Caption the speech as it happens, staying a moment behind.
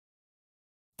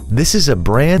This is a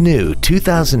brand new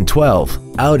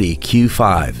 2012 Audi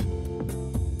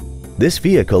Q5. This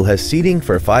vehicle has seating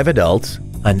for 5 adults,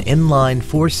 an inline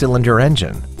 4-cylinder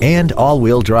engine, and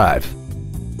all-wheel drive.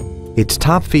 Its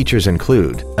top features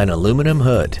include an aluminum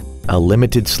hood, a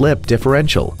limited slip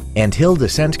differential, and hill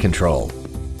descent control.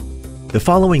 The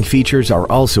following features are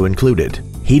also included: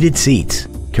 heated seats,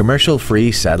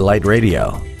 commercial-free satellite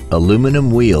radio,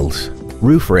 aluminum wheels,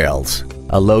 roof rails,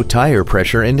 a low tire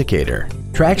pressure indicator,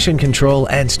 traction control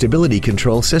and stability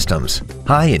control systems,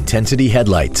 high-intensity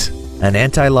headlights, an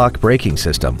anti-lock braking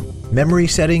system, memory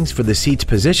settings for the seat's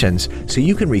positions so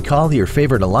you can recall your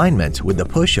favorite alignments with the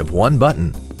push of one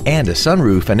button, and a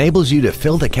sunroof enables you to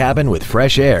fill the cabin with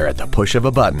fresh air at the push of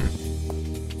a button.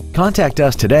 Contact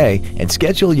us today and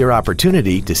schedule your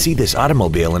opportunity to see this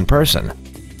automobile in person.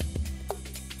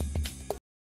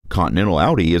 Continental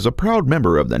Audi is a proud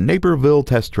member of the Naperville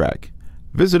Test Track.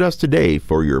 Visit us today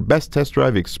for your best test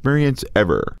drive experience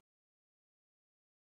ever.